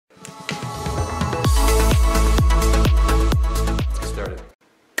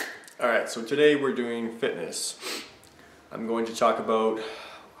Alright, so today we're doing fitness. I'm going to talk about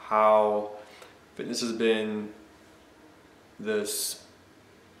how fitness has been this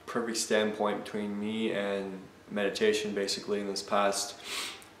perfect standpoint between me and meditation basically in this past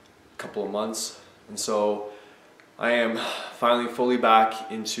couple of months. And so I am finally fully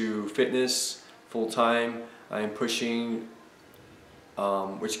back into fitness full time. I am pushing,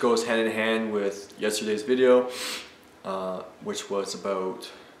 which goes hand in hand with yesterday's video, which was about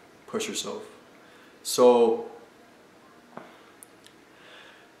push yourself. So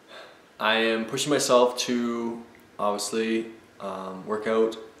I am pushing myself to obviously work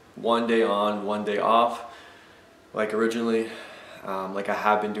out one day on, one day off, like originally, like I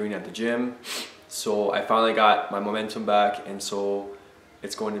have been doing at the gym. So I finally got my momentum back, and so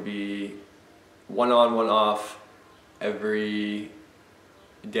it's going to be one on, one off every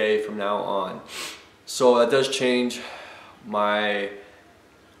day from now on. So that does change my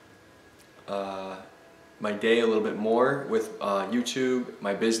my day a little bit more with YouTube,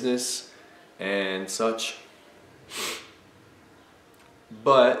 my business and such.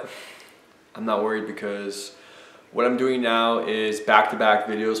 But I'm not worried, because what I'm doing now is back-to-back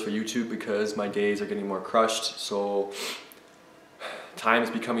videos for YouTube, because my days are getting more crushed. So time is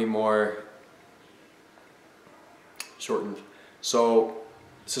becoming more shortened. So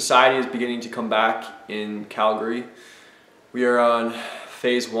society is beginning to come back in Calgary. We are on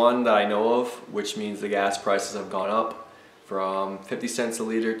phase 1 that I know of, which means the gas prices have gone up from 50 cents a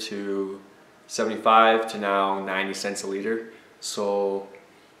liter to 75 to now 90 cents a liter. So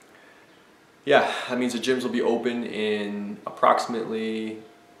yeah, that means the gyms will be open in approximately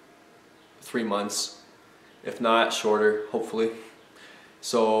 3 months, if not shorter, hopefully.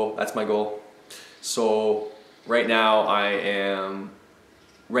 So that's my goal. So right now I am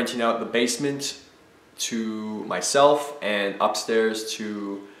renting out the basement to myself and upstairs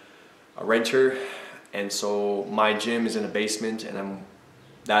to a renter, and so my gym is in a basement, and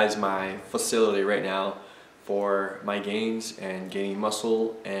that is my facility right now for my gains and gaining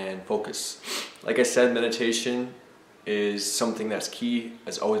muscle and focus. Like I said, meditation is something that's key,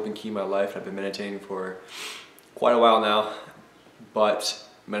 has always been key in my life. I've been meditating for quite a while now, but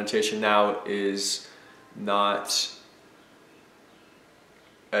meditation now is not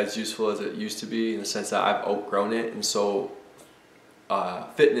as useful as it used to be, in the sense that I've outgrown it, and so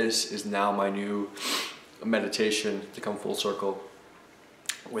fitness is now my new meditation, to come full circle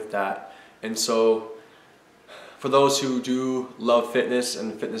with that. And so for those who do love fitness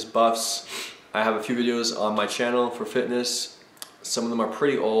and fitness buffs, I have a few videos on my channel for fitness. Some of them are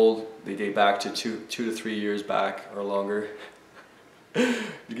pretty old. They date back to two to 3 years back or longer.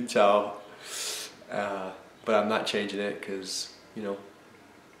 You can tell, but I'm not changing it, because you know,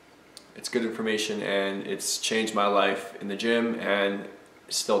 it's good information, and it's changed my life in the gym, and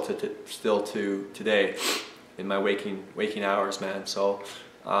still to today in my waking hours, man. So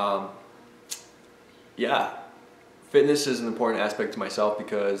yeah, fitness is an important aspect to myself,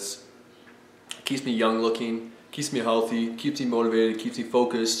 because it keeps me young looking, keeps me healthy, keeps me motivated, keeps me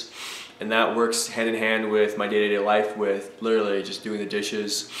focused, and that works hand in hand with my day-to-day life, with literally just doing the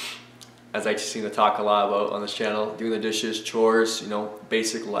dishes, as I seem to talk a lot about on this channel, doing the dishes, chores, you know,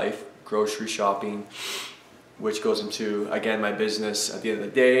 basic life, grocery shopping, which goes into, again, my business at the end of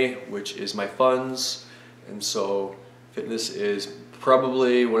the day, which is my funds. And so fitness is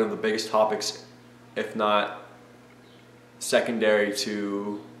probably one of the biggest topics, if not secondary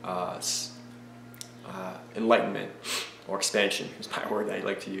to enlightenment, or expansion is my word that I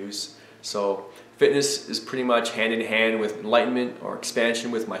like to use. So fitness is pretty much hand in hand with enlightenment or expansion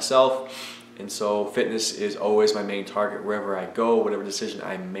with myself. And so fitness is always my main target wherever I go, whatever decision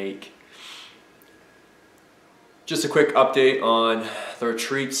I make. Just a quick update on the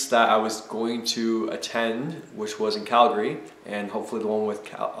retreats that I was going to attend, which was in Calgary, and hopefully the one with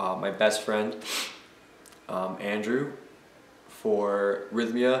my best friend, Andrew, for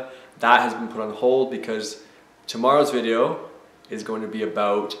Rhythmia. That has been put on hold, because tomorrow's video is going to be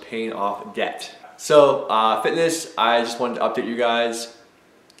about paying off debt. So fitness, I just wanted to update you guys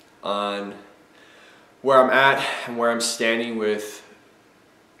on where I'm at and where I'm standing with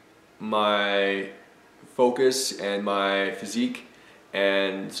my focus and my physique.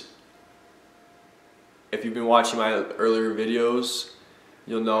 And if you've been watching my earlier videos,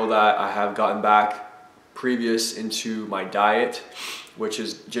 you'll know that I have gotten back previous into my diet, which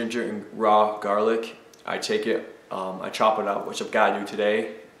is ginger and raw garlic. I take it, I chop it up, which I've got to do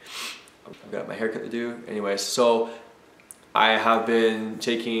today. I've got my haircut to do. Anyways, so I have been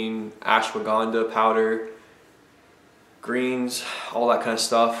taking ashwagandha powder, greens, all that kind of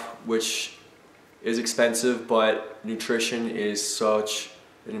stuff, which is expensive, but nutrition is such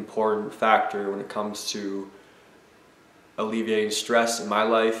an important factor when it comes to alleviating stress in my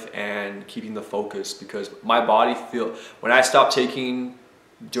life and keeping the focus, because my body when I stopped taking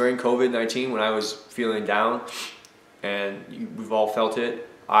during COVID-19, when I was feeling down, and we've all felt it,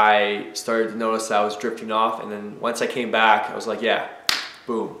 I started to notice that I was drifting off, and then once I came back, I was like, yeah,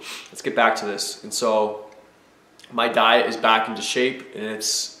 boom, let's get back to this. And so my diet is back into shape, and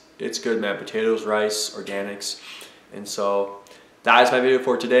it's good, man. Potatoes, rice, organics. And so that is my video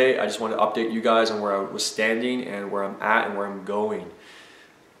for today. I just want to update you guys on where I was standing and where I'm at and where I'm going.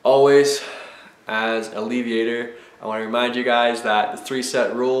 Always, as an alleviator, I want to remind you guys that the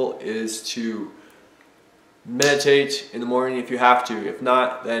 3-set rule is to meditate in the morning if you have to. If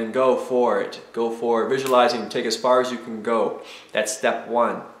not, then go for it. Go for visualizing. Take as far as you can go. That's step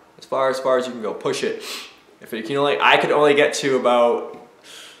 1. As far as you can go. Push it. If you can I could only get to about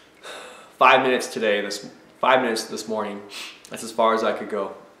 5 minutes today. 5 minutes this morning. That's as far as I could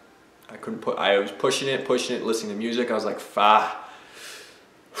go. I was pushing it, listening to music. I was like,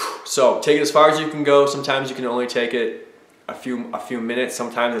 So take it as far as you can go. Sometimes you can only take it a few minutes.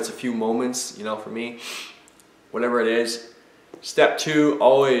 Sometimes it's a few moments, for me. Whatever it is. Step 2,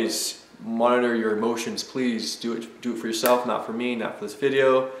 always monitor your emotions. Please do it for yourself, not for me, not for this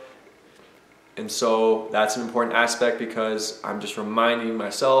video. And so that's an important aspect, because I'm just reminding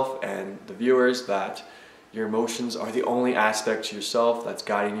myself and the viewers that your emotions are the only aspect to yourself that's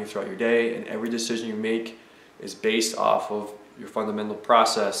guiding you throughout your day, and every decision you make is based off of your fundamental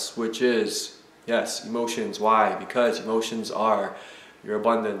process, which is, yes, emotions. Why? Because emotions are your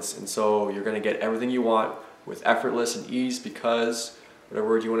abundance, and so you're going to get everything you want with effortless and ease, because whatever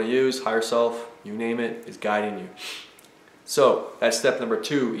word you want to use, higher self, you name it, is guiding you. So that's step number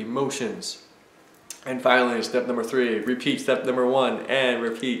 2, emotions. And finally, step number 3, repeat step number 1 and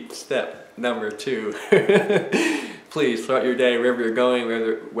repeat step number 2. Please, throughout your day, wherever you're going,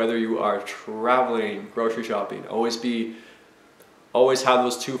 whether you are traveling, grocery shopping, always have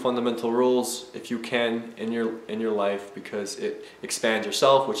those 2 fundamental rules, if you can, in your life, because it expands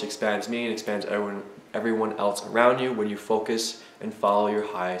yourself, which expands me, and expands everyone else around you when you focus and follow your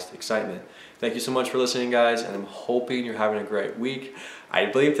highest excitement. Thank you so much for listening, guys, and I'm hoping you're having a great week. I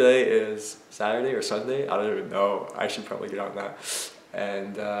believe today is Saturday or Sunday. I don't even know. I should probably get on that.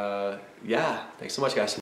 And yeah, thanks so much, guys.